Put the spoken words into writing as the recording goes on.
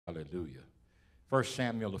Hallelujah. 1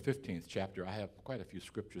 Samuel, the 15th chapter. I have quite a few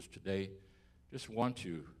scriptures today. Just want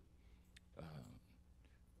to, the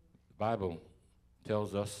Bible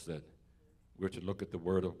tells us that we're to look at the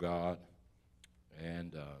Word of God,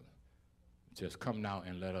 and it says, come now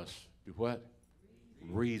and let us do what?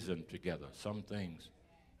 Reason together. Some things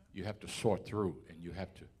you have to sort through, and you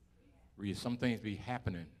have to read. Some things be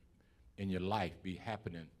happening in your life, be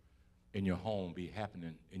happening in your home, be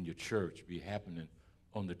happening in your church, be happening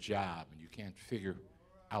on the job, and you can't figure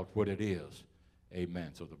out what it is. Amen.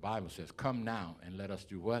 So the Bible says, come now and let us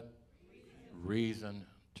do what? Reason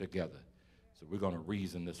together. So we're going to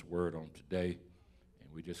reason this word on today, and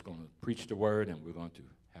we're just going to preach the word, and we're going to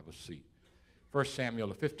have a seat. 1 Samuel,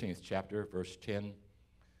 the 15th chapter, verse 10.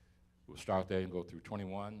 We'll start there and go through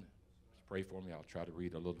 21. Just pray for me. I'll try to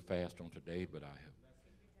read a little fast on today, but I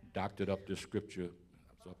have doctored up this scripture.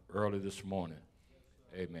 I was up early this morning.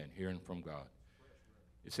 Amen. Hearing from God.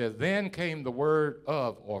 It says, then came the word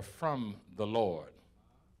of or from the Lord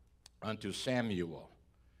unto Samuel,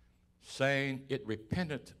 saying, it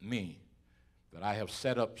repenteth me that I have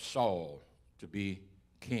set up Saul to be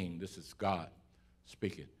king. This is God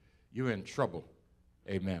speaking. You're in trouble,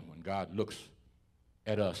 amen, when God looks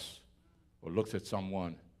at us or looks at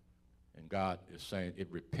someone and God is saying it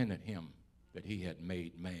repented him that he had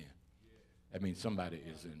made man. That means somebody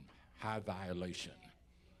is in high violation.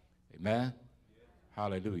 Amen?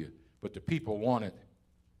 Hallelujah. But the people wanted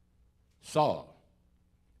Saul.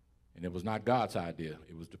 And it was not God's idea.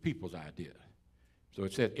 It was the people's idea. So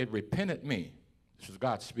it said, it repented me, this is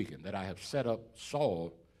God speaking, that I have set up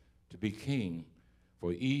Saul to be king,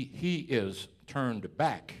 for he is turned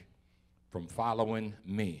back from following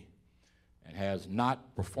me and has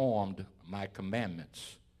not performed my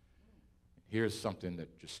commandments. Here's something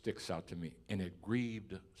that just sticks out to me. And it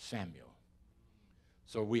grieved Samuel.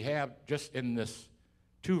 So we have just in this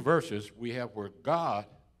 2 verses, we have where God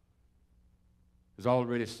has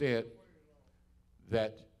already said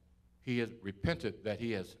that he has repented, that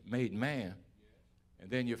he has made man.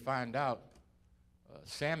 And then you find out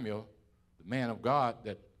Samuel, the man of God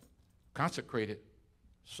that consecrated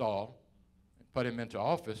Saul and put him into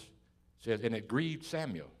office, says, and it grieved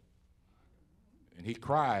Samuel. And he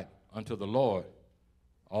cried unto the Lord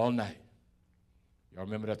all night. Y'all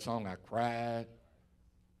remember that song, I cried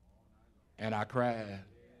and I cried.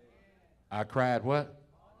 I cried what?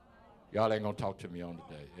 Y'all ain't going to talk to me on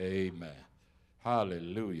today. Amen.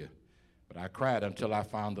 Hallelujah. But I cried until I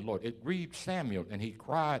found the Lord. It grieved Samuel, and he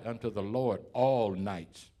cried unto the Lord all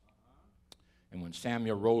night. And when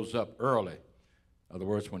Samuel rose up early, in other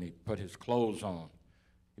words, when he put his clothes on,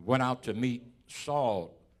 he went out to meet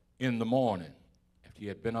Saul in the morning after he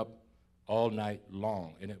had been up all night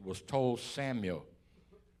long. And it was told Samuel,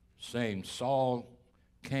 saying, Saul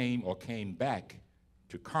came back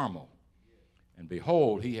to Carmel. And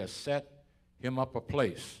behold, he has set him up a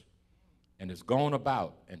place and is gone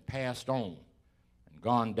about and passed on and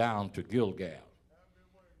gone down to Gilgal.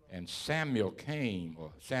 And Samuel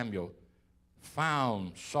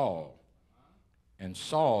found Saul, and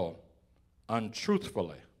Saul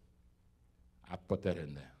untruthfully, I put that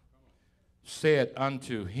in there, said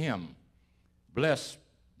unto him, blessed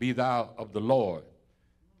be thou of the Lord.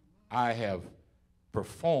 I have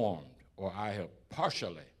performed, or I have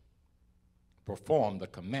partially performed the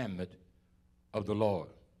commandment of the Lord.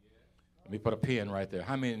 Let me put a pin right there.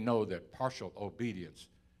 How many know that partial obedience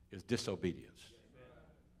is disobedience?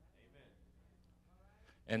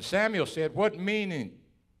 And Samuel said, what meaning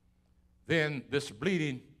then this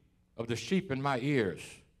bleating of the sheep in my ears?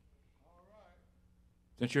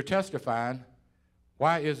 Since you're testifying,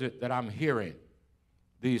 why is it that I'm hearing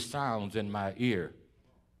these sounds in my ear,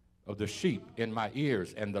 of the sheep in my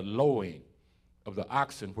ears, and the lowing of the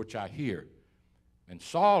oxen which I hear? And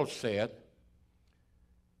Saul said,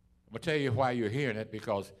 I'm going to tell you why you're hearing it,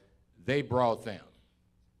 because they brought them.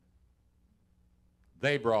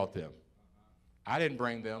 They brought them. I didn't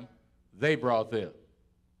bring them. They brought them.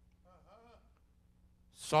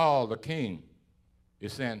 Saul, the king,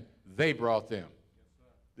 is saying, they brought them.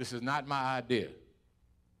 This is not my idea.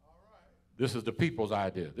 This is the people's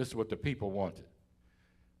idea. This is what the people wanted.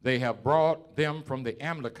 They have brought them from the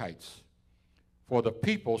Amalekites, for the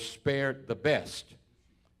people spared the best.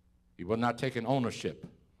 He was not taking ownership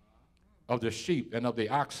of the sheep and of the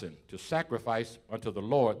oxen to sacrifice unto the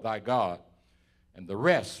Lord thy God, and the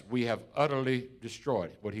rest we have utterly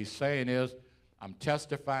destroyed. What he's saying is, I'm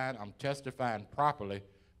testifying properly,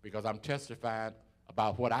 because I'm testifying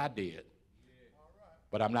about what I did.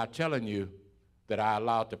 But I'm not telling you that I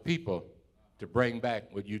allowed the people to bring back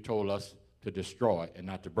what you told us to destroy and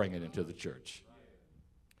not to bring it into the church.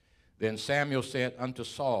 Then Samuel said unto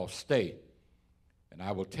Saul, Stay, and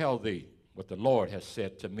I will tell thee what the Lord has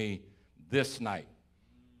said to me this night.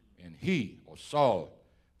 And he, or Saul,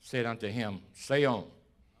 said unto him, Say on.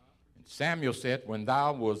 And Samuel said, When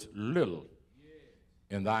thou wast little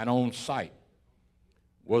in thine own sight,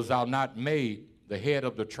 was thou not made the head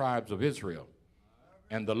of the tribes of Israel?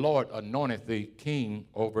 And the Lord anointed thee king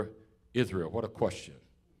over Israel. What a question.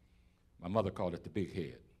 My mother called it the big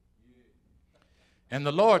head. And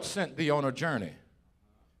the Lord sent thee on a journey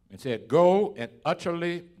and said, Go and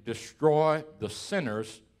utterly destroy the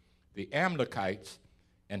sinners, the Amalekites,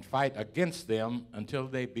 and fight against them until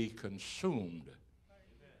they be consumed.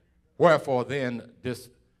 Wherefore then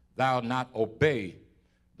didst thou not obey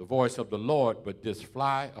the voice of the Lord, but didst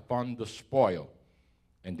fly upon the spoil,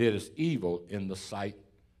 and didst evil in the sight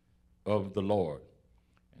of the Lord?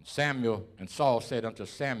 And Saul said unto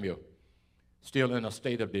Samuel, still in a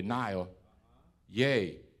state of denial,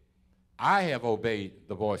 Yea, I have obeyed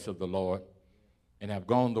the voice of the Lord, and have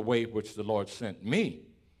gone the way which the Lord sent me,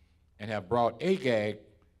 and have brought Agag,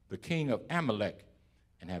 the king of Amalek,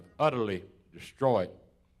 and have utterly destroyed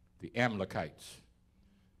the Amalekites.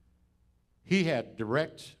 He had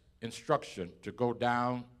direct instruction to go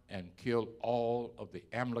down and kill all of the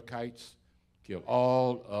Amalekites, kill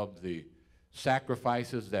all of the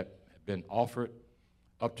sacrifices that had been offered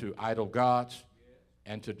up to idol gods,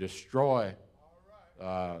 and to destroy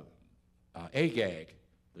Agag,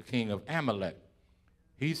 the king of Amalek.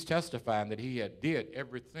 He's testifying that he had did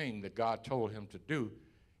everything that God told him to do.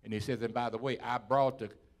 And he says, and by the way, I brought the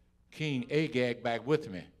king Agag back with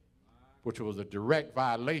me, which was a direct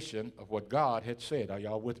violation of what God had said. Are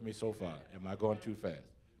y'all with me so far? Am I going too fast?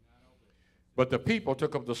 But the people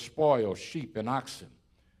took of the spoil, sheep and oxen,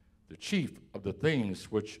 the chief of the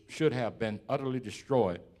things which should have been utterly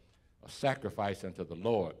destroyed, a sacrifice unto the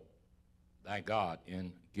Lord thy God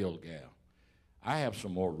in Gilgal. I have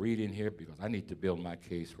some more reading here because I need to build my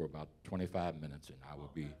case for about 25 minutes and I will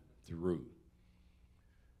be through.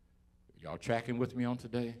 Y'all tracking with me on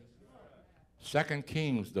today? 2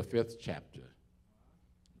 Kings, the 5th chapter,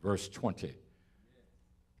 verse 20.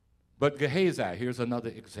 But Gehazi, here's another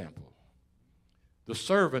example. The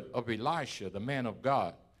servant of Elisha, the man of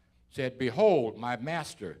God, said, Behold, my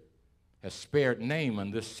master has spared Naaman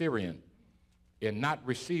this Syrian in not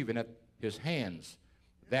receiving at his hands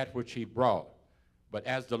that which he brought. But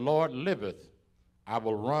as the Lord liveth, I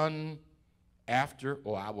will run after,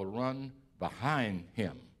 or I will run behind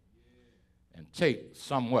him and take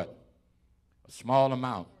somewhat, a small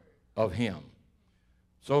amount of him.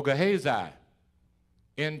 So Gehazi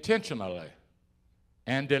intentionally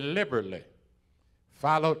and deliberately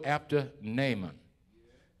followed after Naaman.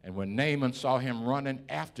 And when Naaman saw him running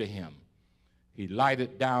after him, he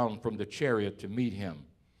lighted down from the chariot to meet him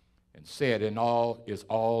and said, Is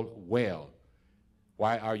all well?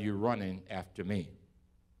 Why are you running after me?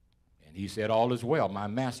 And he said, All is well. My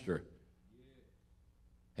master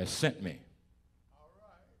has sent me.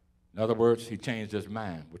 In other words, he changed his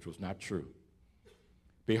mind, which was not true.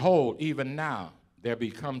 Behold, even now there be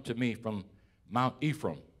come to me from Mount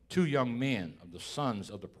Ephraim 2 young men of the sons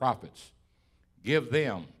of the prophets. Give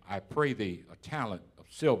them, I pray thee, a talent of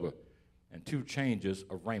silver and 2 changes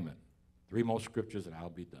of raiment. 3 more scriptures and I'll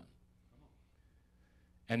be done.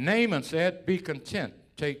 And Naaman said, Be content,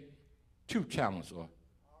 take 2 talents. Or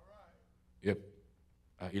if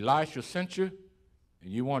Elisha sent you and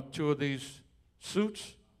you want 2 of these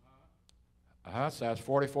suits, size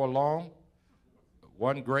 44 long,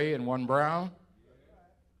 1 gray and 1 brown.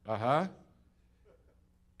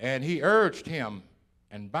 And he urged him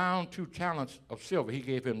and bound 2 talents of silver. He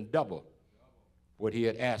gave him double what he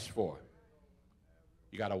had asked for.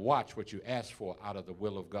 You got to watch what you ask for out of the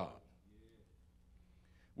will of God.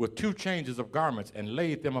 With 2 changes of garments, and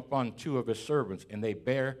laid them upon 2 of his servants, and they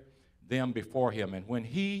bare them before him. And when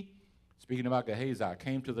he, speaking about Gehazi,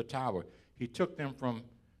 came to the tower, he took them from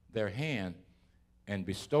their hand and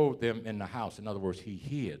bestowed them in the house. In other words, he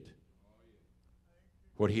hid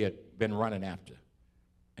what he had been running after.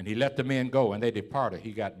 And he let the men go, and they departed.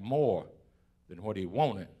 He got more than what he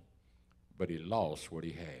wanted, but he lost what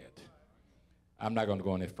he had. I'm not going to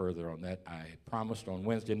go any further on that. I had promised on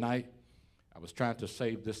Wednesday night, I was trying to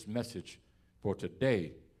save this message for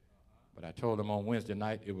today, but I told them on Wednesday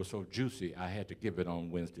night it was so juicy, I had to give it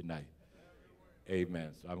on Wednesday night.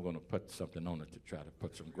 Amen. So I'm going to put something on it to try to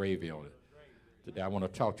put some gravy on it. Today I want to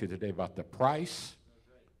talk to you today about the price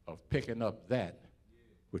of picking up that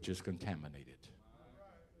which is contaminated.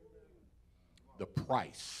 The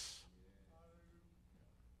price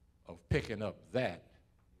of picking up that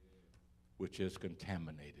which is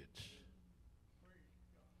contaminated.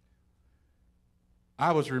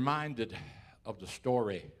 I was reminded of the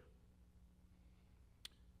story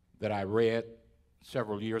that I read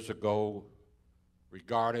several years ago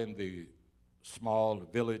regarding the small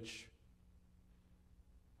village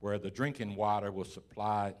where the drinking water was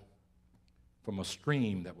supplied from a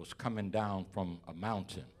stream that was coming down from a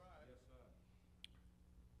mountain.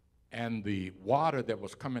 And the water that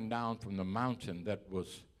was coming down from the mountain that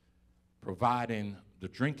was providing the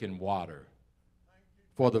drinking water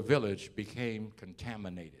for the village became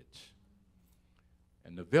contaminated.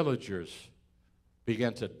 And the villagers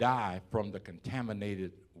began to die from the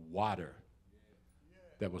contaminated water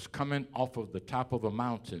that was coming off of the top of a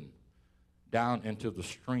mountain down into the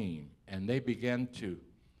stream. And they began to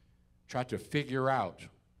try to figure out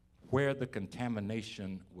where the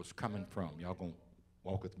contamination was coming from. Y'all gonna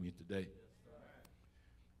walk with me today?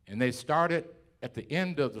 And they started at the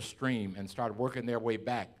end of the stream and started working their way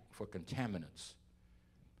back for contaminants.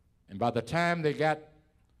 And by the time they got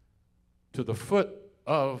to the foot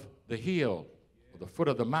of the hill, or the foot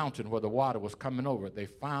of the mountain where the water was coming over, they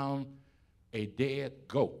found a dead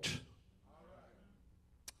goat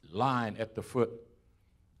lying at the foot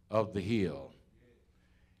of the hill.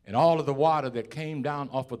 And all of the water that came down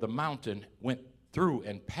off of the mountain went through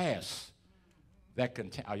and past that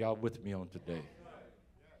are y'all with me on today?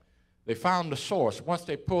 They found the source. Once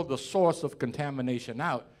they pulled the source of contamination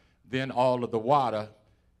out, then all of the water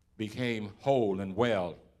became whole and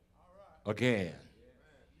well again.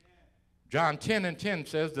 John 10:10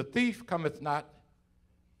 says, "The thief cometh not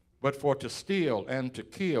but for to steal and to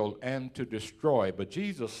kill and to destroy. But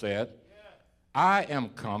Jesus said, I am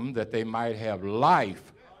come that they might have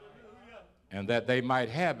life and that they might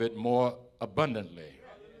have it more abundantly."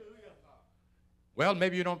 Well,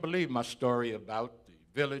 maybe you don't believe my story about the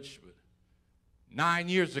village. But 9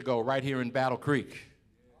 years ago, right here in Battle Creek,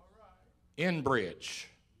 Enbridge.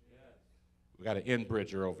 We got an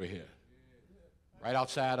Enbridger over here, right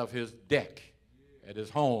outside of his deck at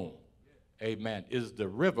his home. Amen. Is the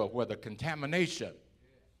river where the contamination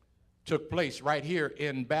took place right here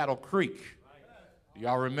in Battle Creek. Do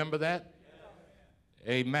y'all remember that?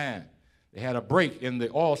 Amen. They had a break in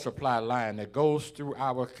the oil supply line that goes through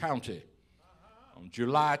our county. On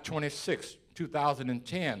July 26,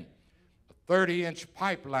 2010, a 30-inch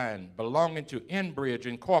pipeline belonging to Enbridge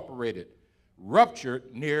Incorporated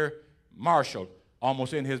ruptured near Marshall,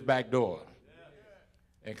 almost in his back door,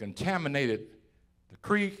 and contaminated the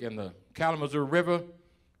creek and the Kalamazoo River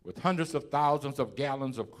with hundreds of thousands of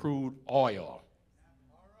gallons of crude oil.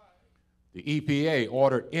 The EPA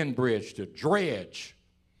ordered Enbridge to dredge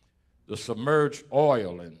the submerged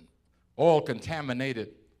oil, and oil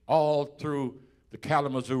contaminated all through the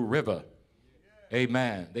Kalamazoo River.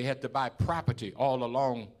 Amen. They had to buy property all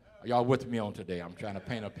along. Are y'all with me on today? I'm trying to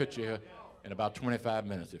paint a picture here in about 25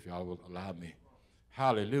 minutes, if y'all will allow me.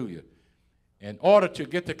 Hallelujah. In order to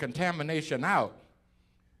get the contamination out,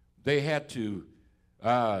 they had to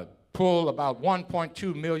pull about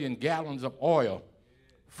 1.2 million gallons of oil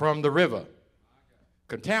from the river.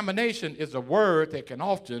 Contamination is a word that can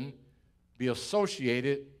often be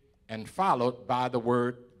associated and followed by the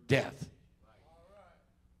word death.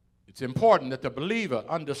 It's important that the believer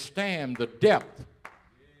understand the depth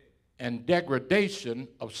and degradation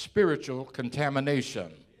of spiritual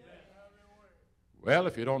contamination. Well,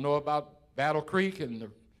 if you don't know about Battle Creek and the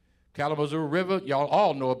Kalamazoo River, y'all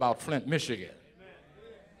all know about Flint, Michigan,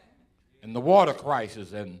 and the water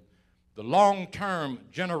crisis and the long-term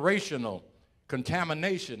generational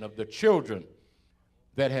contamination of the children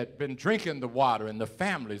that had been drinking the water and the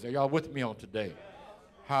families. Are y'all with me on today?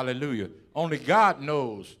 Hallelujah. Only God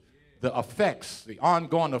knows the effects, the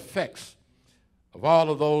ongoing effects of all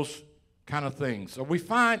of those kind of things. So we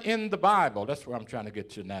find in the Bible, that's where I'm trying to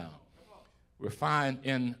get to now. We find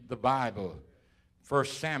in the Bible, 1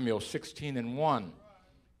 Samuel 16:1,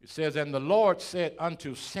 it says, "And the Lord said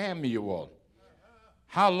unto Samuel,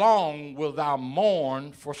 How long wilt thou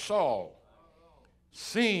mourn for Saul,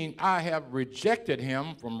 seeing I have rejected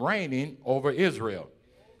him from reigning over Israel?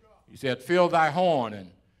 He said, Fill thy horn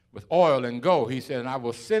and with oil and go. He said, And I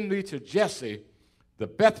will send thee to Jesse the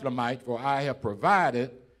Bethlehemite, for I have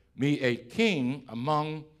provided me a king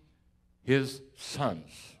among his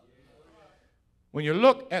sons." When you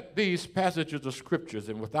look at these passages of scriptures,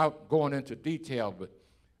 and without going into detail, but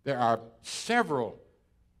there are several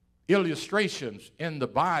illustrations in the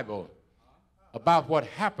Bible about what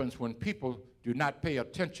happens when people do not pay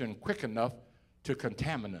attention quick enough to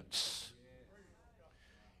contaminants.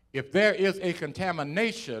 If there is a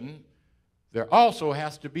contamination, there also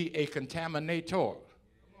has to be a contaminator.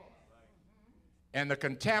 And the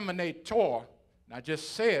contaminator, and I just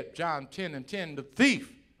said John 10:10, the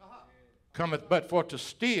thief cometh but for to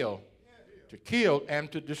steal, to kill,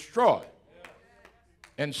 and to destroy.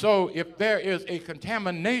 And so if there is a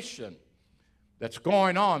contamination that's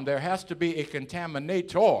going on, there has to be a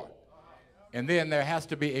contaminator, and then there has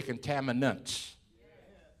to be a contaminant.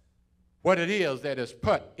 What it is that is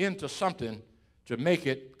put into something to make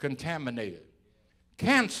it contaminated.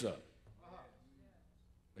 Cancer.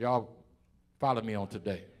 Y'all follow me on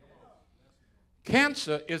today.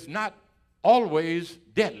 Cancer is not always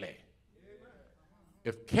deadly.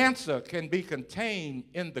 If cancer can be contained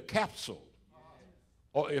in the capsule,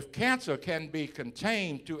 or if cancer can be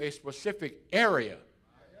contained to a specific area,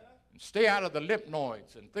 and stay out of the lymph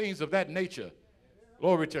nodes and things of that nature,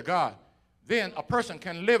 glory to God, then a person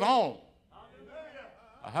can live on.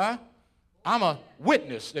 I'm a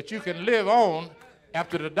witness that you can live on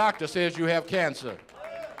after the doctor says you have cancer.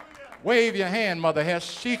 Wave your hand, Mother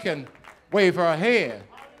Hess. She can wave her hand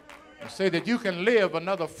and say that you can live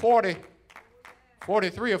another 40,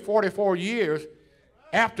 43 or 44 years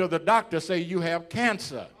after the doctor say you have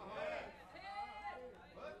cancer.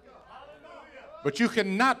 But you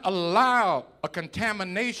cannot allow a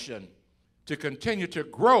contamination to continue to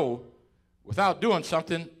grow without doing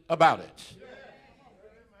something about it.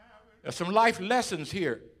 There's some life lessons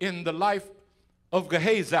here in the life of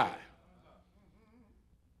Gehazi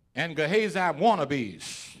and Gehazi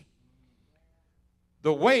wannabes.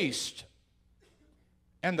 The waste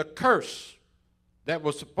and the curse that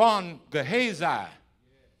was upon Gehazi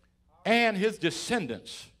and his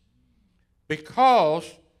descendants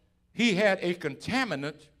because he had a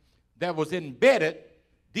contaminant that was embedded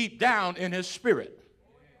deep down in his spirit.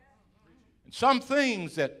 And some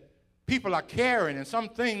things that people are carrying and some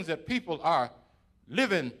things that people are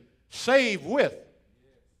living saved with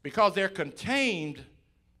because they're contained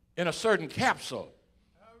in a certain capsule.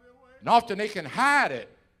 And often they can hide it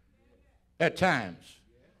at times.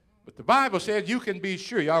 But the Bible says you can be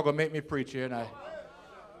sure. Y'all going to make me preach here tonight.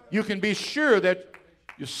 You can be sure that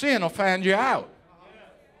your sin will find you out.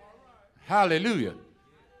 Hallelujah.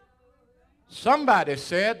 Somebody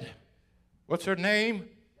said, what's her name?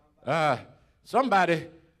 Somebody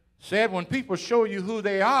said when people show you who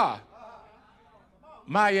they are,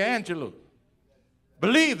 Maya Angelou,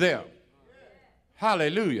 believe them.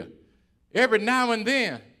 Hallelujah. Every now and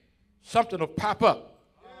then, something will pop up.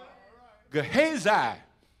 Gehazi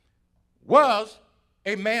was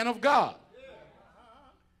a man of God,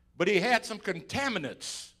 but he had some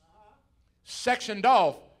contaminants sectioned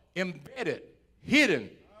off, embedded, hidden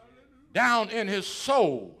down in his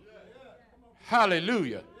soul.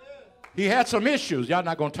 Hallelujah. He had some issues. Y'all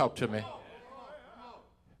not going to talk to me.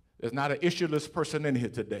 There's not an issueless person in here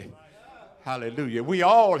today. Hallelujah. We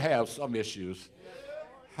all have some issues.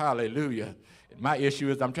 Hallelujah. And my issue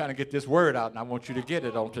is I'm trying to get this word out, and I want you to get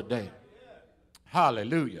it on today.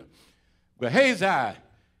 Hallelujah. Gehazi,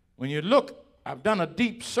 when you look, I've done a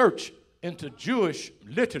deep search into Jewish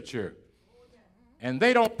literature, and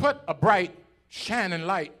they don't put a bright, shining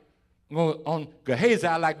light on Gehazi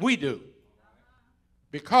like we do.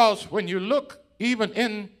 Because when you look even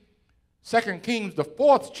in 2 Kings, the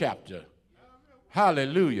 4th chapter,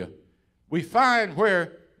 hallelujah, we find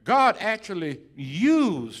where God actually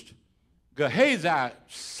used Gehazi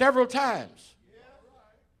several times.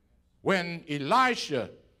 When Elisha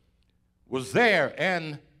was there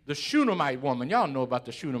and the Shunammite woman, y'all know about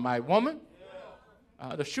the Shunammite woman.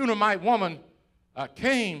 The Shunammite woman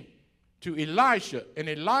came to Elisha, and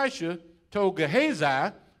Elisha told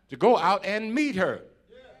Gehazi to go out and meet her.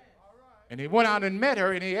 And he went out and met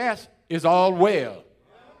her, and he asked, is all well?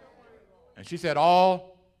 And she said,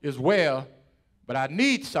 all is well, but I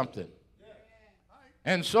need something.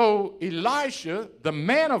 And so Elisha, the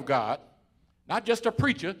man of God, not just a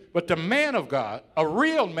preacher, but the man of God, a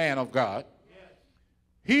real man of God,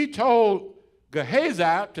 he told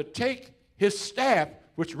Gehazi to take his staff,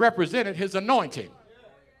 which represented his anointing.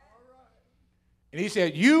 And he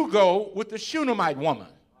said, you go with the Shunammite woman.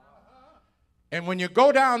 And when you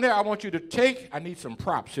go down there, I want you to take, I need some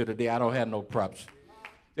props here today. I don't have no props.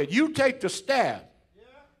 That you take the staff.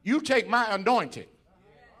 You take my anointing.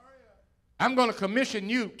 I'm going to commission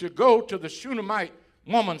you to go to the Shunammite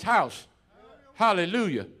woman's house.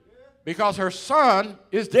 Hallelujah. Because her son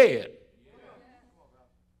is dead.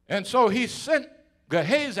 And so he sent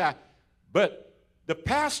Gehazi, but the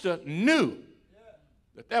pastor knew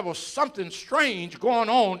that there was something strange going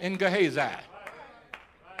on in Gehazi.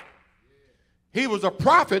 He was a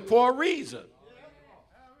prophet for a reason.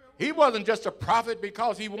 He wasn't just a prophet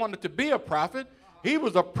because he wanted to be a prophet. He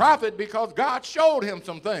was a prophet because God showed him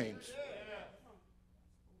some things.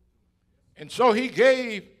 And so he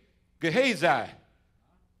gave Gehazi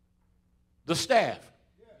the staff.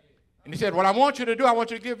 And And he said, what I want you to do, I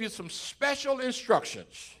want you to give you some special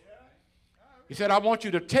instructions. He said, I want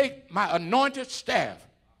you to take my anointed staff,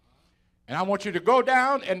 and I want you to go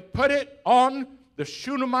down and put it on the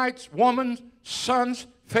Shunammite woman's son's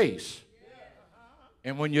face.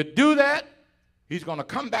 And when you do that, he's going to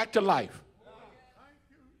come back to life.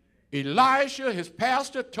 Elisha, his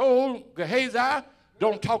pastor, told Gehazi,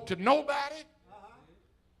 don't talk to nobody.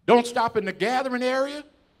 Don't stop in the gathering area.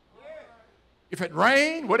 If it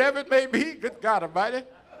rained, whatever it may be, good God Almighty,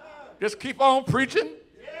 just keep on preaching.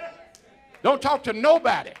 Don't talk to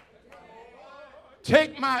nobody.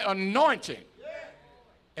 Take my anointing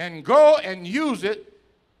and go and use it.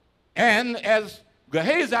 And as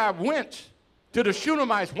Gehazi went to the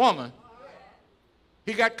Shunammite woman,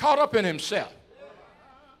 he got caught up in himself.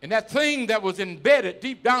 And that thing that was embedded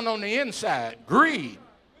deep down on the inside, greed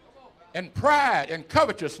and pride and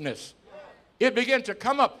covetousness, it began to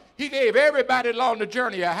come up. He gave everybody along the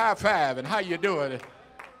journey a high five and how you doing?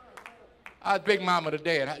 I was Big Mama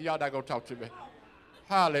today, and y'all not going to talk to me.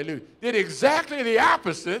 Hallelujah. Did exactly the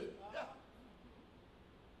opposite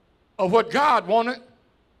of what God wanted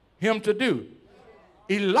him to do.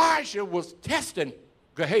 Elisha was testing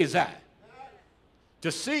Gehazi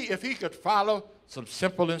to see if he could follow some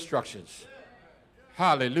simple instructions.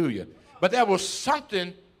 Hallelujah. But there was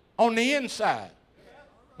something on the inside.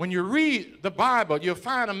 When you read the Bible, you'll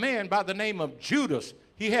find a man by the name of Judas.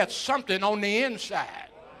 He had something on the inside.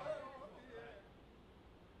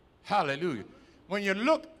 Hallelujah. When you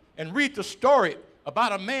look and read the story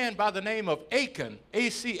about a man by the name of Achan,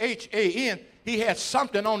 A-C-H-A-N, he had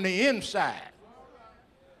something on the inside.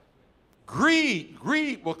 Greed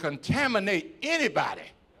will contaminate anybody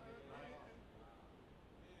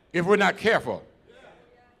if we're not careful.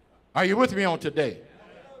 Are you with me on today?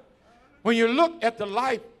 When you look at the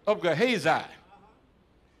life of Gehazi,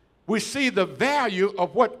 we see the value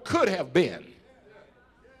of what could have been.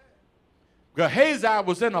 Gehazi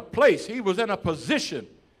was in a place, he was in a position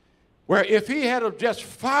where if he had have just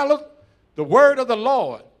followed the word of the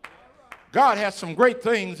Lord, God had some great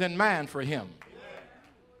things in mind for him.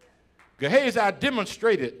 Gehazi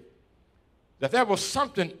demonstrated that there was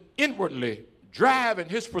something inwardly driving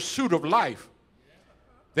his pursuit of life,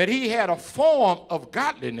 that he had a form of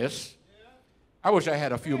godliness. I wish I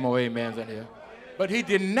had a few more amens in here. But he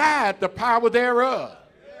denied the power thereof.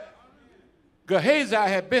 Gehazi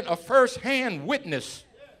had been a first-hand witness.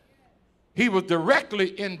 He was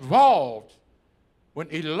directly involved when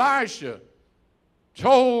Elisha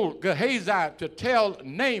told Gehazi to tell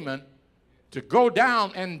Naaman to go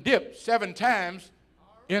down and dip 7 times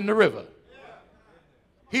in the river.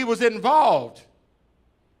 He was involved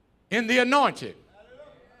in the anointing.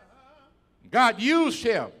 God used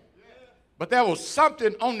him. But there was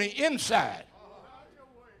something on the inside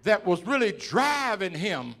that was really driving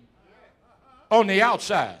him on the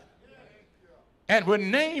outside. And when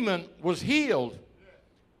Naaman was healed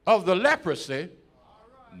of the leprosy,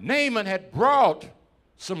 Naaman had brought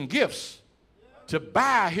some gifts to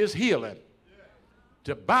buy his healing,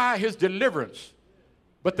 to buy his deliverance.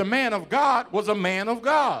 But the man of God was a man of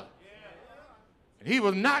God. And he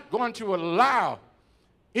was not going to allow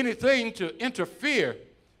anything to interfere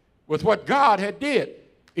with what God had did.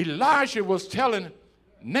 Elisha was telling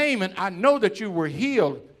Naaman, I know that you were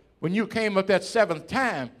healed when you came up that 7th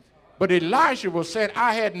time. But Elisha was saying,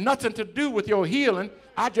 I had nothing to do with your healing.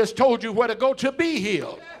 I just told you where to go to be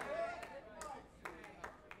healed.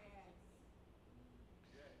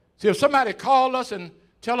 See, if somebody called us and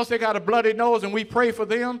tell us they got a bloody nose and we pray for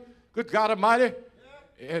them, good God Almighty,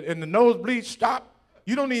 and the nosebleed stop,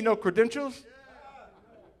 you don't need no credentials.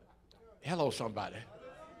 Hello, somebody.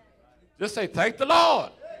 Just say, thank the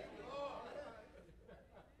Lord.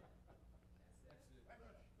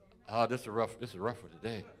 Oh, this is rough for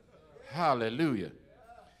today. Hallelujah.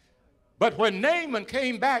 But when Naaman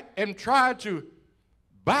came back and tried to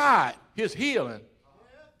buy his healing,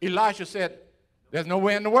 Elisha said, there's no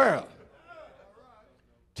way in the world.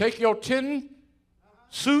 Take your 10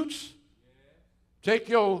 suits, take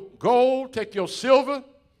your gold, take your silver,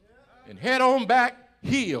 and head on back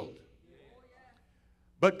healed.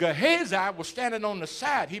 But Gehazi was standing on the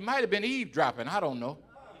side. He might have been eavesdropping. I don't know.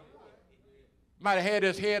 Might have had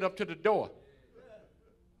his head up to the door,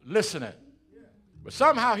 listening. But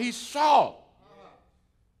somehow he saw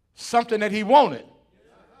something that he wanted.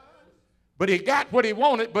 But he got what he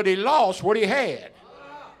wanted, but he lost what he had.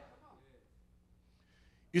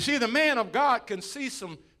 You see, the man of God can see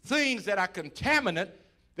some things that are contaminant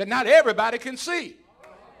that not everybody can see.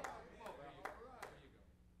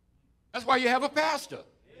 That's why you have a pastor.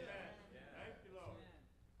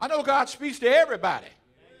 I know God speaks to everybody.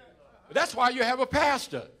 But that's why you have a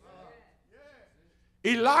pastor.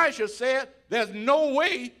 Elijah said, there's no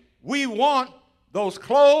way we want those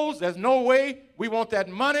clothes. There's no way we want that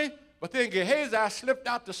money. But then Gehazi slipped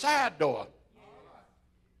out the side door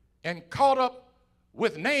and caught up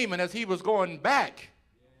with Naaman as he was going back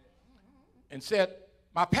and said,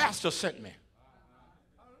 my pastor sent me.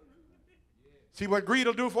 See what greed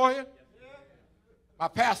will do for you? My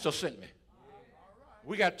pastor sent me.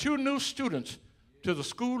 We got 2 new students to the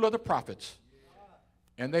school of the prophets,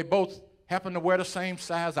 and they both happen to wear the same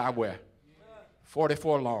size I wear,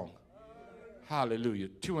 44 long. Hallelujah.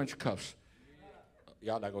 2-inch cuffs.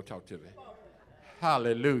 Y'all not going to talk to me.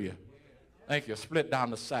 Hallelujah. Thank you. Split down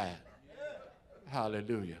the side.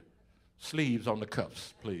 Hallelujah. Sleeves on the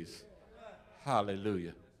cuffs, please.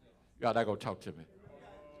 Hallelujah. Y'all not going to talk to me.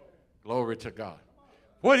 Glory to God.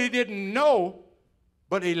 What he didn't know,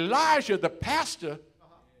 but Elijah, the pastor,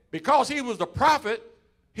 because he was the prophet,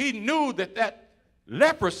 he knew that that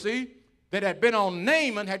leprosy that had been on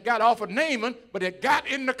Naaman had got off of Naaman, but it got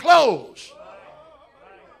in the clothes.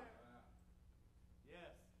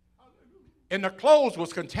 And the clothes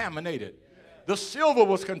was contaminated. The silver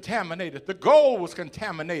was contaminated. The gold was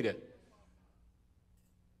contaminated.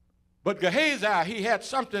 But Gehazi, he had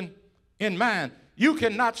something in mind. You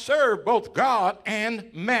cannot serve both God and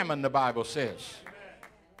mammon, the Bible says.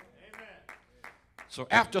 Amen. So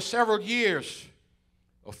after several years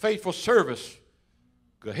of faithful service,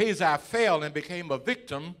 Gehazi fell and became a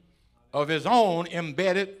victim of his own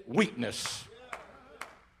embedded weakness.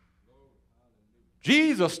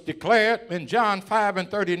 Jesus declared in John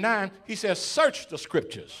 5:39, he says, search the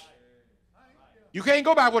scriptures. You can't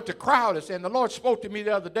go by what the crowd is saying. The Lord spoke to me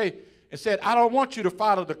the other day and said, I don't want you to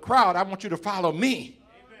follow the crowd. I want you to follow me.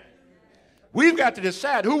 Amen. We've got to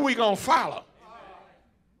decide who we're going to follow.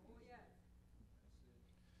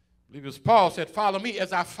 I believe it was Paul said, follow me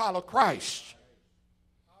as I follow Christ.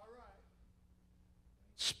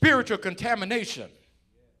 Spiritual contamination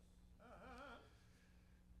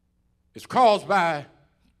is caused by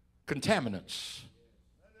contaminants.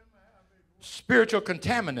 Spiritual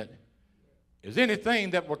contaminant is anything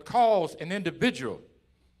that would cause an individual,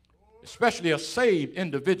 especially a saved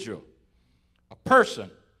individual, a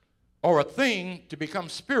person, or a thing to become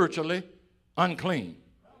spiritually unclean.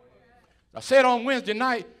 I said on Wednesday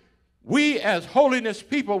night, we as holiness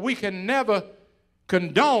people, we can never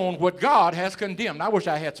condone what God has condemned. I wish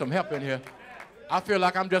I had some help in here. I feel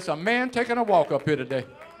like I'm just a man taking a walk up here today.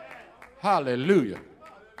 Hallelujah.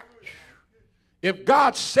 If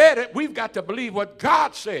God said it, we've got to believe what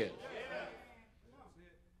God said.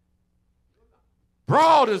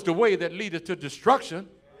 Broad is the way that leadeth to destruction.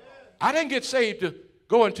 I didn't get saved to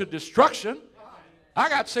go into destruction. I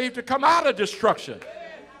got saved to come out of destruction.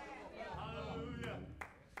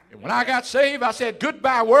 And when I got saved, I said,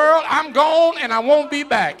 goodbye world, I'm gone and I won't be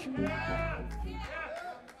back.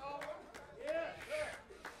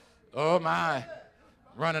 Oh my,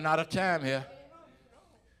 running out of time here.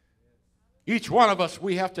 Each one of us,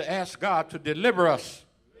 we have to ask God to deliver us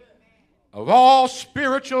of all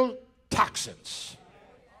spiritual toxins.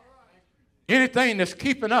 Anything that's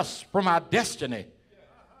keeping us from our destiny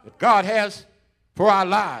that God has for our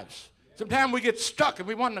lives. Sometimes we get stuck and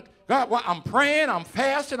we wonder, God, well, I'm praying, I'm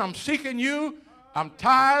fasting, I'm seeking you, I'm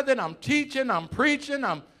tithing, I'm teaching, I'm preaching,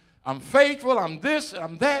 I'm faithful, I'm this,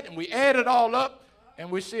 I'm that, and we add it all up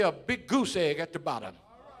and we see a big goose egg at the bottom.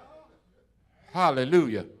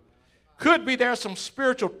 Hallelujah. Could be there's some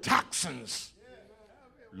spiritual toxins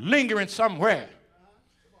lingering somewhere.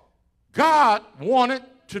 God wanted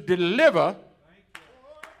to deliver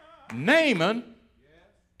Naaman,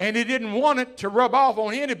 and he didn't want it to rub off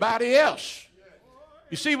on anybody else.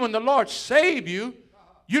 You see, when the Lord saved you,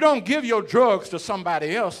 you don't give your drugs to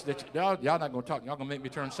somebody else. Y'all not going to talk. Y'all going to make me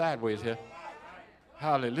turn sideways here.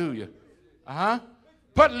 Hallelujah.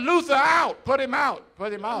 Put Luther out. Put him out.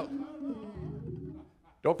 Put him out.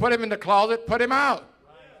 Don't put him in the closet. Put him out.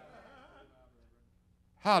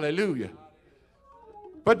 Hallelujah.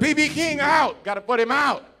 Put B.B. King out. Got to put him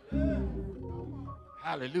out.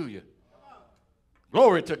 Hallelujah.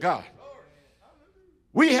 Glory to God.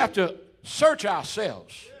 We have to search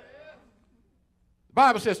ourselves. The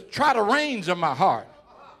Bible says, try the reins of my heart.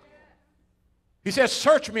 He says,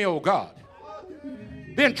 search me, O God.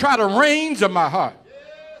 Then try the reins of my heart.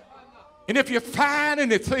 And if you find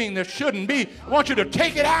anything that shouldn't be, I want you to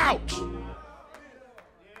take it out.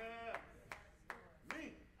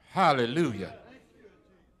 Hallelujah.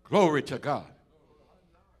 Glory to God.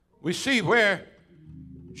 We see where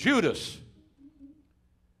Judas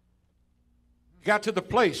got to the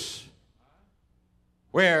place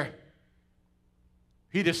where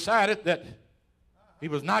he decided that he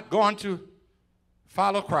was not going to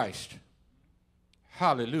follow Christ.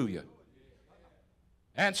 Hallelujah.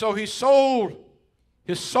 And so he sold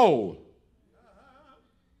his soul,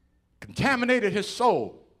 contaminated his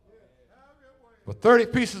soul for 30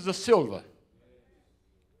 pieces of silver.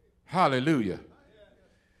 Hallelujah.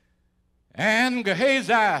 And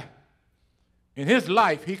Gehazi, in his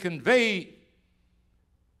life, he conveyed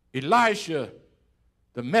Elisha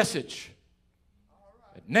the message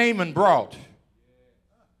that Naaman brought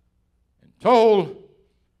and told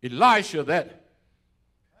Elisha that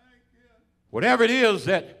whatever it is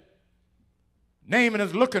that Naaman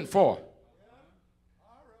is looking for,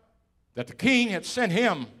 that the king had sent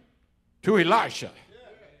him to Elisha.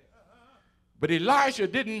 But Elisha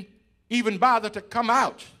didn't even bother to come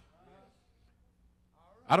out.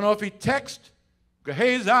 I don't know if he texted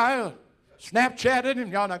Gehazi or Snapchatted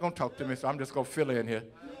him. Y'all not going to talk to me, so I'm just going to fill in here.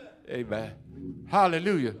 Amen.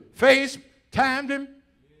 Hallelujah. FaceTimed him.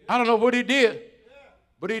 I don't know what he did,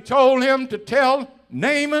 but he told him to tell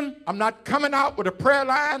Naaman, I'm not coming out with a prayer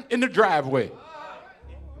line in the driveway.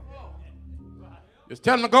 Just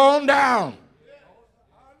tell him to go on down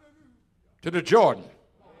to the Jordan.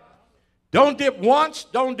 Don't dip once,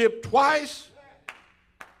 don't dip twice.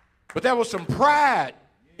 But there was some pride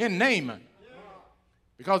in Naaman.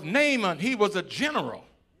 Because Naaman, he was a general.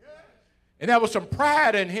 And there was some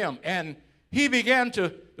pride in him. And he began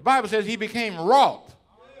to, the Bible says he became wroth.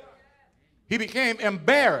 He became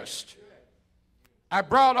embarrassed. I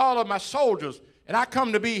brought all of my soldiers, and I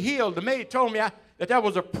come to be healed. The maid told me that there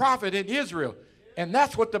was a prophet in Israel. And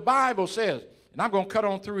that's what the Bible says. And I'm going to cut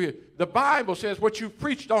on through here. The Bible says what you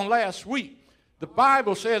preached on last week. The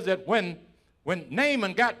Bible says that when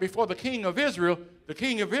Naaman got before the king of Israel,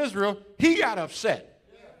 he got upset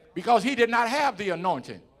because he did not have the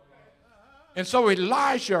anointing. And so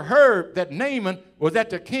Elisha heard that Naaman was at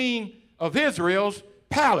the king of Israel's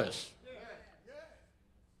palace.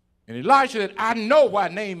 And Elisha said, I know why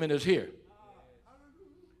Naaman is here.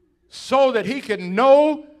 So that he can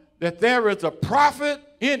know that there is a prophet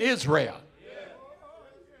in Israel.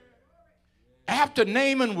 After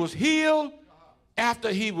Naaman was healed,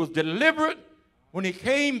 after he was delivered, when he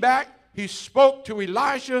came back, he spoke to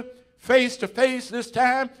Elisha face to face this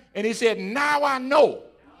time, and he said, now I know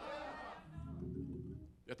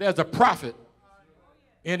that there's a prophet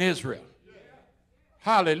in Israel.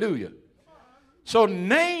 Hallelujah. So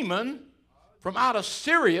Naaman from out of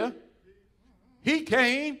Syria, he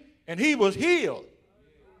came and he was healed.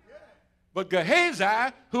 But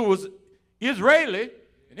Gehazi, who was Israeli,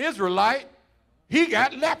 an Israelite, he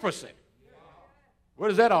got leprosy. What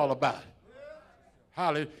is that all about?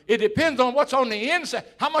 Hallelujah. It depends on what's on the inside.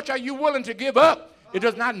 How much are you willing to give up? It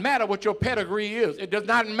does not matter what your pedigree is. It does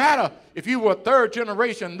not matter if you were third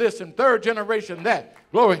generation this and third generation that.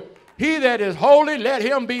 Glory. He that is holy, let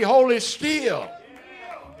him be holy still.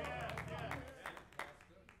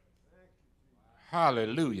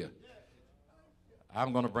 Hallelujah.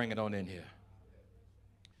 I'm going to bring it on in here.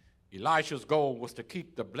 Elisha's goal was to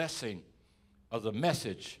keep the blessing of the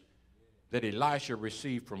message that Elisha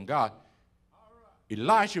received from God.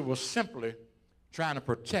 Elisha was simply trying to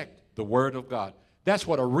protect the word of God. That's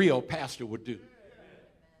what a real pastor would do.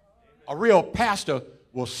 A real pastor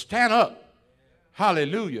will stand up,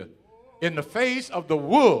 hallelujah, in the face of the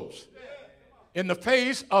wolves, in the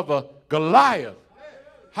face of a Goliath,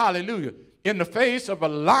 hallelujah, in the face of a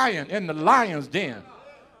lion in the lion's den.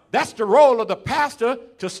 That's the role of the pastor,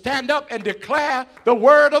 to stand up and declare the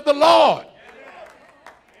word of the Lord.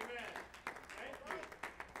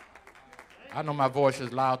 I know my voice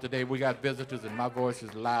is loud today. We got visitors and my voice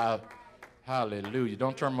is loud. Hallelujah.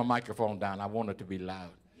 Don't turn my microphone down. I want it to be loud.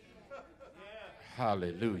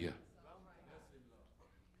 Hallelujah.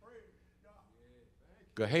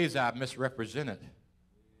 Gehazi misrepresented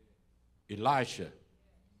Elisha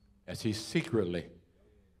as he secretly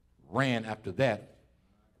ran after that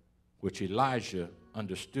which Elijah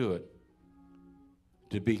understood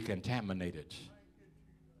to be contaminated.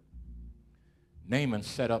 Naaman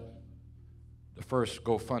set up the first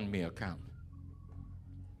GoFundMe account.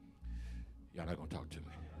 Y'all not going to talk to me.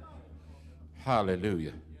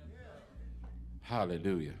 Hallelujah.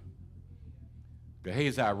 Hallelujah.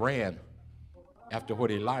 Gehazi ran after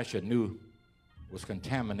what Elisha knew was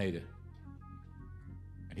contaminated.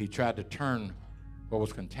 And he tried to turn what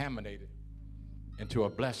was contaminated into a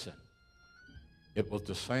blessing. It was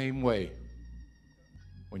the same way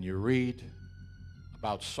when you read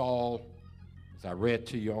about Saul, as I read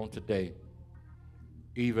to you on today,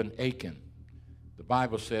 even Achan. The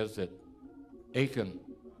Bible says that Achan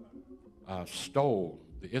stole.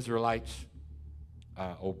 The Israelites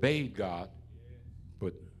obeyed God,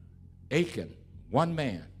 but Achan, one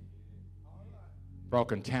man, brought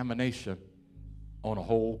contamination on a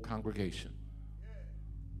whole congregation.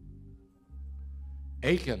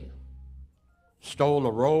 Achan stole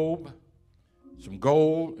a robe, some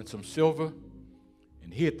gold, and some silver,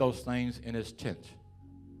 and hid those things in his tent.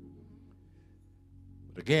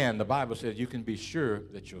 But again, the Bible says you can be sure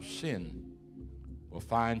that your sin will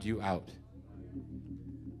find you out.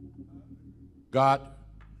 God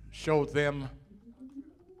showed them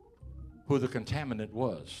who the contaminant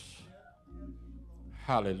was.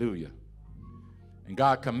 Hallelujah. And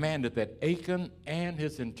God commanded that Achan and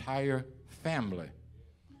his entire family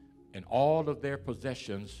and all of their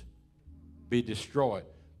possessions be destroyed.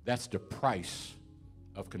 That's the price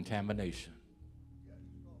of contamination.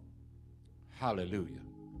 Hallelujah.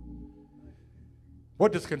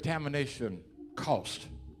 What does contamination cost?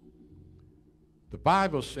 The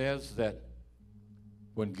Bible says that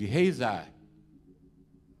when Gehazi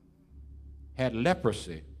had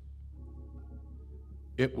leprosy,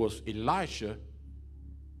 it was Elisha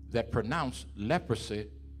that pronounced leprosy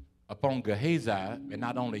upon Gehazi, and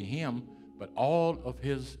not only him, but all of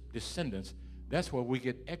his descendants. That's where we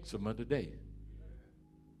get eczema today.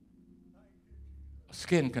 A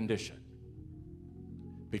skin condition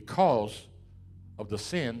because of the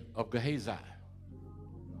sin of Gehazi.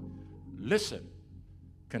 Listen,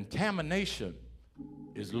 contamination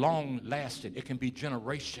is long-lasting. It can be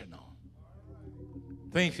generational.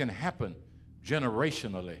 Things can happen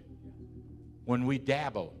generationally when we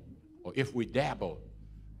dabble, or if we dabble,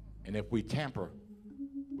 and if we tamper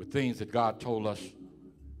with things that God told us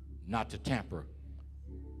not to tamper.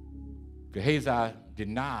 Gehazi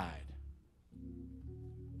denied,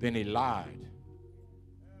 then he lied.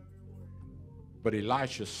 But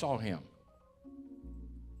Elisha saw him.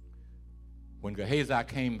 When Gehazi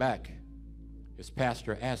came back, his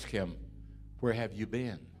pastor asked him, "Where have you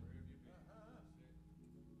been?"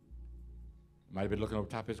 Might have been looking over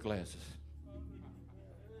top of his glasses.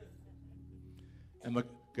 And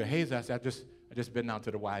Gehazi said, I just been down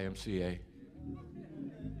to the YMCA.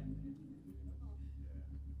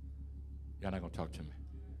 Y'all not going to talk to me.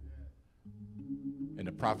 And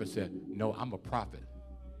the prophet said, "No, I'm a prophet.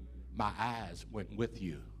 My eyes went with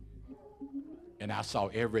you, and I saw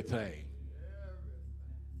everything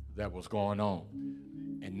that was going on.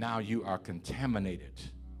 And now you are contaminated."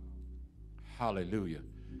 Hallelujah.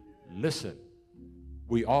 Listen,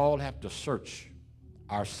 we all have to search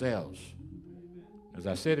ourselves. As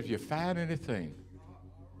I said, if you find anything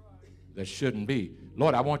that shouldn't be,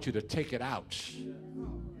 Lord, I want you to take it out.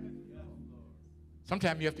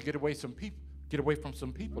 Sometimes you have to get away from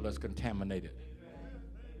some people that's contaminated.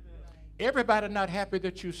 Everybody not happy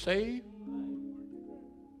that you saved.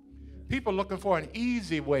 People looking for an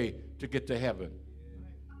easy way to get to heaven.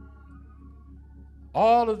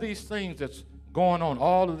 All of these things that's going on,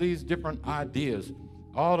 all of these different ideas,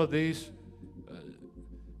 all of these,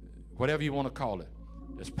 whatever you want to call it,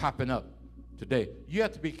 that's popping up today. You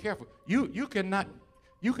have to be careful. You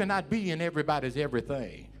cannot be in everybody's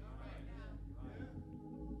everything.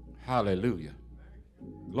 Hallelujah.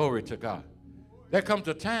 Glory to God. There comes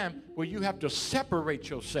a time where you have to separate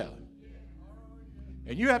yourself.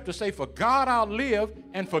 And you have to say, for God I'll live,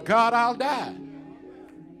 and for God I'll die.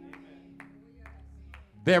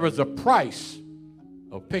 There is a price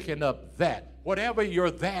of picking up that, whatever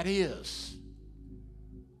your that is.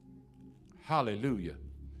 Hallelujah.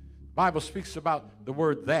 The Bible speaks about the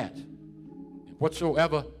word that.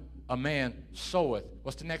 Whatsoever a man soweth.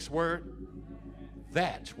 What's the next word?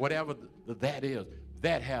 That. Whatever the that is,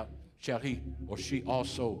 that shall he or she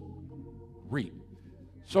also reap.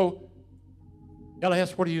 So,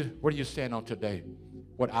 LS, what are you saying on today?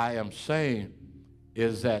 What I am saying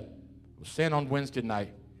is that, I was saying on Wednesday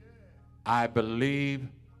night, I believe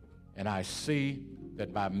and I see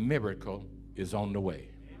that my miracle is on the way.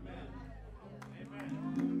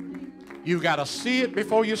 Amen. You've got to see it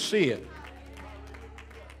before you see it.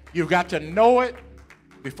 You've got to know it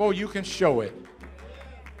before you can show it.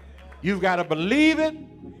 You've got to believe it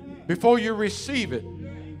before you receive it.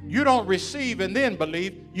 You don't receive and then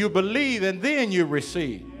believe. You believe and then you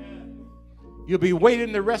receive. You'll be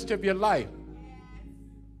waiting the rest of your life.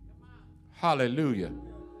 Hallelujah.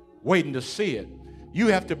 Waiting to see it. You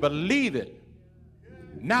have to believe it.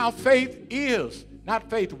 Now faith is, not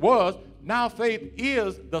faith was, now faith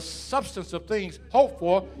is the substance of things hoped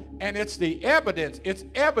for, and it's the evidence. It's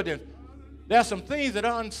evidence. There's some things that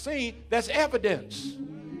are unseen. That's evidence.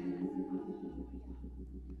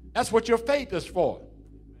 That's what your faith is for.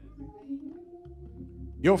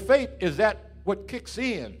 Your faith is that what kicks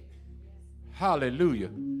in. Hallelujah.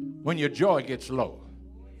 When your joy gets low.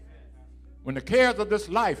 When the cares of this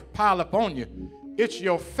life pile up on you, it's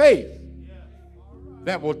your faith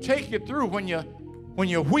that will take you through when when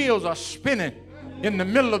your wheels are spinning in the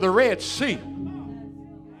middle of the Red Sea.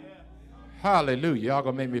 Hallelujah. Y'all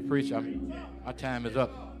gonna make me preach? My time is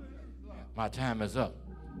up. My time is up.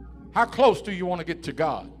 How close do you want to get to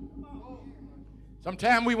God?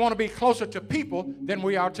 Sometimes we want to be closer to people than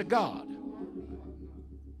we are to God.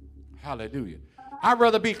 Hallelujah. I'd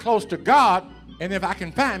rather be close to God, and if I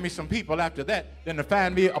can find me some people after that, than to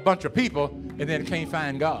find me a bunch of people and then can't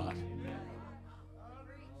find God.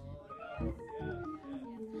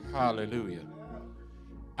 Hallelujah.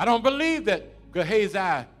 I don't believe that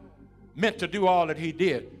Gehazi meant to do all that he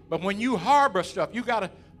did. But when you harbor stuff, you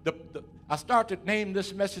got to, I start to name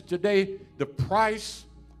this message today, the price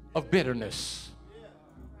of bitterness.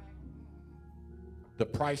 The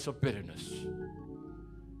price of bitterness.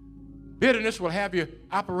 Bitterness will have you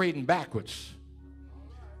operating backwards.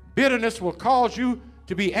 Bitterness will cause you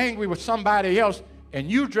to be angry with somebody else,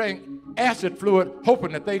 and you drink acid fluid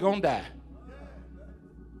hoping that they're going to die.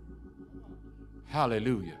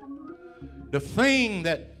 Hallelujah. The thing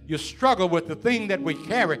that you struggle with, the thing that we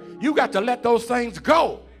carry, you got to let those things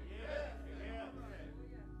go.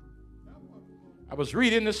 I was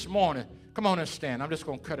reading this morning. Come on and stand. I'm just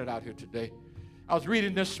going to cut it out here today. I was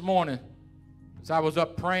reading this morning as I was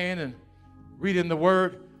up praying and reading the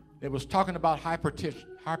word. It was talking about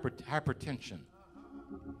hypertension.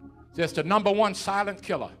 It's the number one silent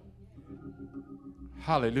killer.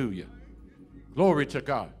 Hallelujah. Glory to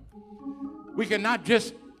God. We cannot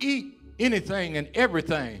just eat anything and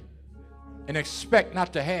everything and expect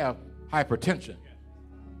not to have hypertension.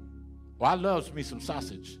 Well, I love me some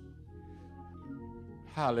sausage.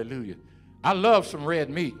 Hallelujah. I love some red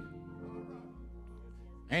meat.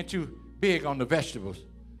 Ain't too big on the vegetables.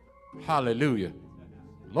 Hallelujah.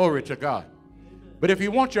 Glory to God. But if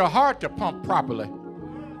you want your heart to pump properly,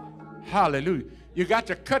 hallelujah, you got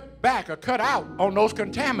to cut back or cut out on those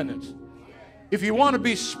contaminants. If you want to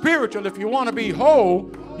be spiritual, if you want to be whole,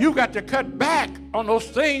 you got to cut back on those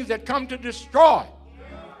things that come to destroy.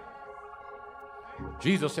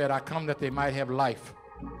 Jesus said, I come that they might have life,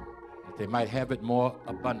 that they might have it more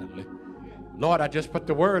abundantly. Lord, I just put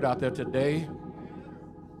the word out there today.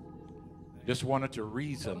 Just wanted to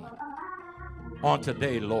reason on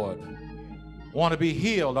today, Lord. I want to be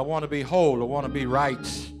healed. I want to be whole. I want to be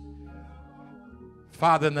right.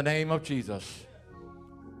 Father, in the name of Jesus,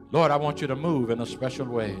 Lord, I want you to move in a special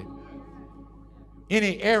way.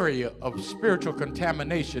 Any area of spiritual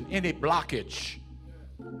contamination, any blockage,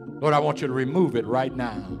 Lord, I want you to remove it right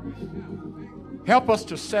now. Help us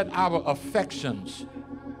to set our affections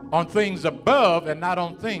on things above and not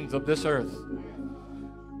on things of this earth.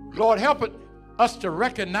 Lord, help us to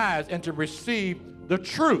recognize and to receive the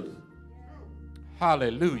truth.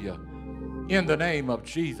 Hallelujah. In the name of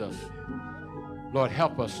Jesus. Lord,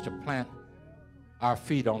 help us to plant our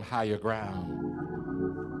feet on higher ground.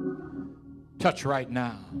 Touch right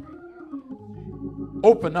now.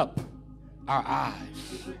 Open up our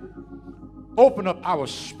eyes. Open up our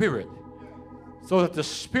spirit so that the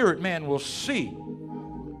spirit man will see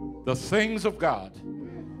the things of God.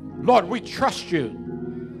 Lord, we trust you.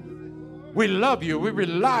 We love you. We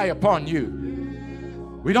rely upon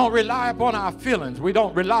you. We don't rely upon our feelings. We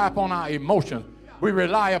don't rely upon our emotions. We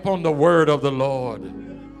rely upon the word of the Lord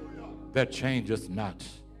that changeth not.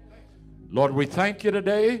 Lord, we thank you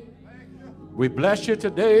today. We bless you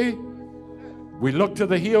today. We look to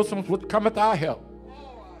the hills from which cometh our help.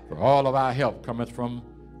 For all of our help cometh from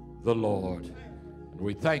the Lord. And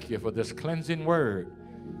we thank you for this cleansing word.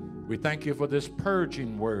 We thank you for this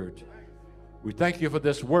purging word. We thank you for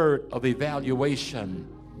this word of evaluation.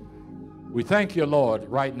 We thank you, Lord,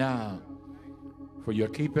 right now for your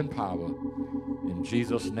keeping power. In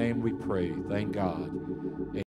Jesus' name we pray. Thank God.